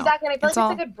 Exactly. And I feel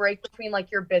like it's a good break between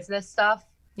like your business stuff.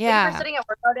 Yeah. If you're sitting at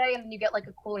work all day and then you get like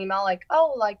a cool email like,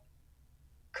 oh, like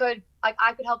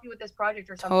I could help you with this project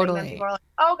or something. Totally. Then people are like,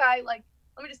 oh, okay, like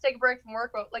let me just take a break from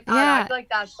work. But like, I don't know, I feel like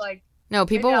that's like. No,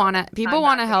 people want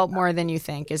to help more than you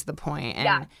think is the point.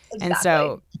 And, exactly. And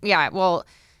so,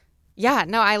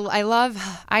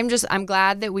 I'm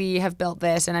glad that we have built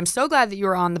this, and I'm so glad that you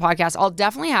were on the podcast. I'll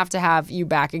definitely have to have you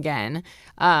back again,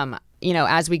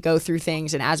 as we go through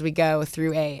things and as we go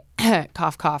through a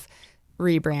cough, cough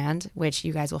rebrand, which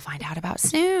you guys will find out about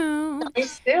soon.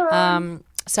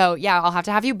 So yeah, I'll have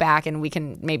to have you back, and we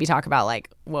can maybe talk about like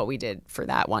what we did for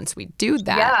that once we do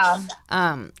that.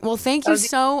 Yeah. Well, thank you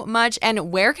so much.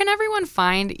 And where can everyone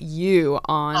find you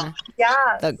on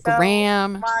the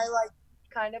gram? My like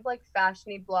kind of like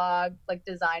fashion-y blog, like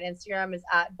design Instagram is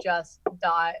at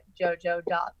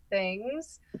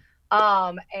just.jojo.things.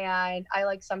 And I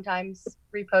like sometimes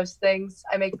repost things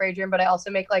I make for Adrian, but I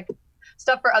also make like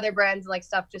stuff for other brands, like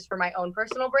stuff just for my own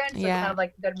personal brand. So it's kind of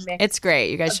like a good mix. It's great.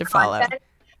 You guys should follow.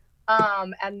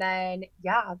 And then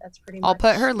that's pretty much. I'll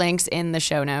put her links in the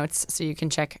show notes so you can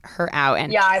check her out.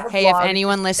 And hey, if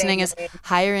anyone listening is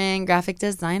hiring graphic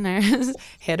designers,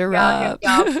 hit her up.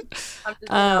 I'm just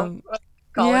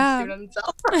college student.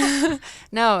 So.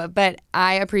 No, but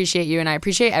I appreciate you, and I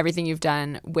appreciate everything you've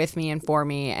done with me and for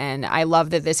me. And I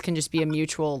love that this can just be a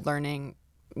mutual learning,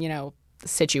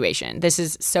 situation. This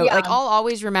is so like I'll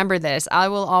always remember this. I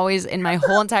will always in my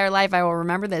whole entire life I will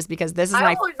remember this, because this is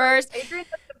my first. Adrian's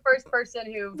like the first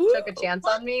person who took a chance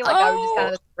on me. Like I was just kind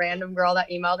of this random girl that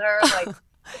emailed her. Like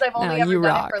because I've only ever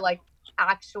done it for like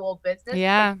actual business.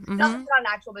 Yeah. Like, not an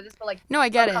actual business, but like no, I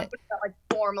get it. That like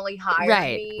formally hired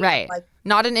me. Right. Like,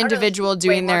 not an individual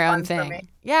doing their own thing.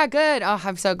 Yeah, good. Oh,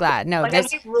 I'm so glad. No, like, I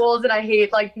hate rules and I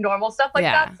hate like normal stuff like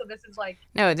that. So this is like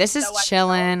this is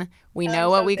chilling. We know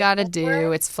what we got to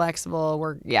do. It's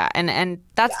flexible. And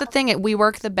that's the thing. We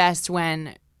work the best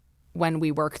when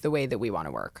we work the way that we want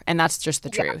to work, and that's just the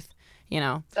truth.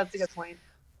 That's a good point.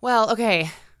 Well, okay.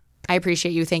 I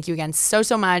appreciate you. Thank you again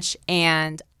so much,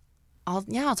 and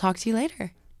I'll talk to you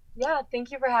later. Yeah,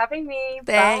 thank you for having me.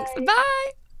 Thanks. Bye.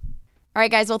 Bye. All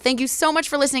right, guys. Well, thank you so much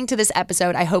for listening to this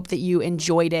episode. I hope that you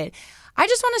enjoyed it. I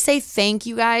just want to say thank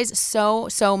you guys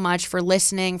so much for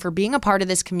listening, for being a part of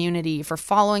this community, for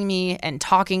following me and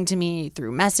talking to me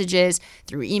through messages,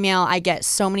 through email. I get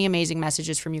so many amazing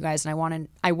messages from you guys, and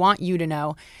I want you to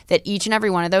know that each and every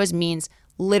one of those means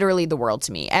literally the world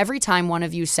to me. Every time one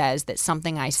of you says that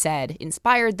something I said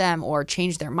inspired them or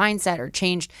changed their mindset or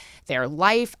changed their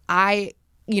life,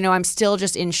 I'm still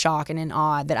just in shock and in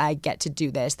awe that I get to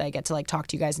do this, that I get to like talk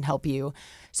to you guys and help you.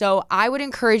 So I would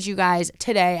encourage you guys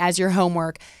today, as your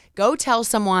homework, go tell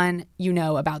someone you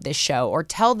know about this show, or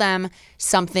tell them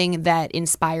something that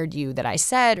inspired you that I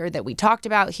said or that we talked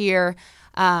about here.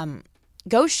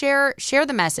 Go share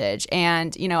the message.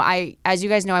 And, as you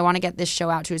guys know, I want to get this show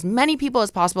out to as many people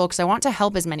as possible, because I want to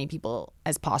help as many people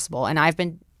as possible. And I've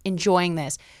been enjoying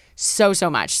this so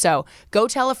much. So go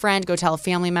tell a friend, go tell a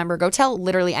family member, go tell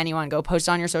literally anyone, go post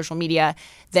on your social media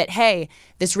that, hey,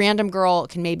 this random girl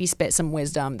can maybe spit some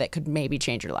wisdom that could maybe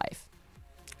change your life.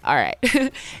 All right.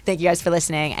 Thank you guys for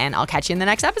listening, and I'll catch you in the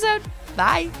next episode.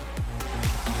 Bye.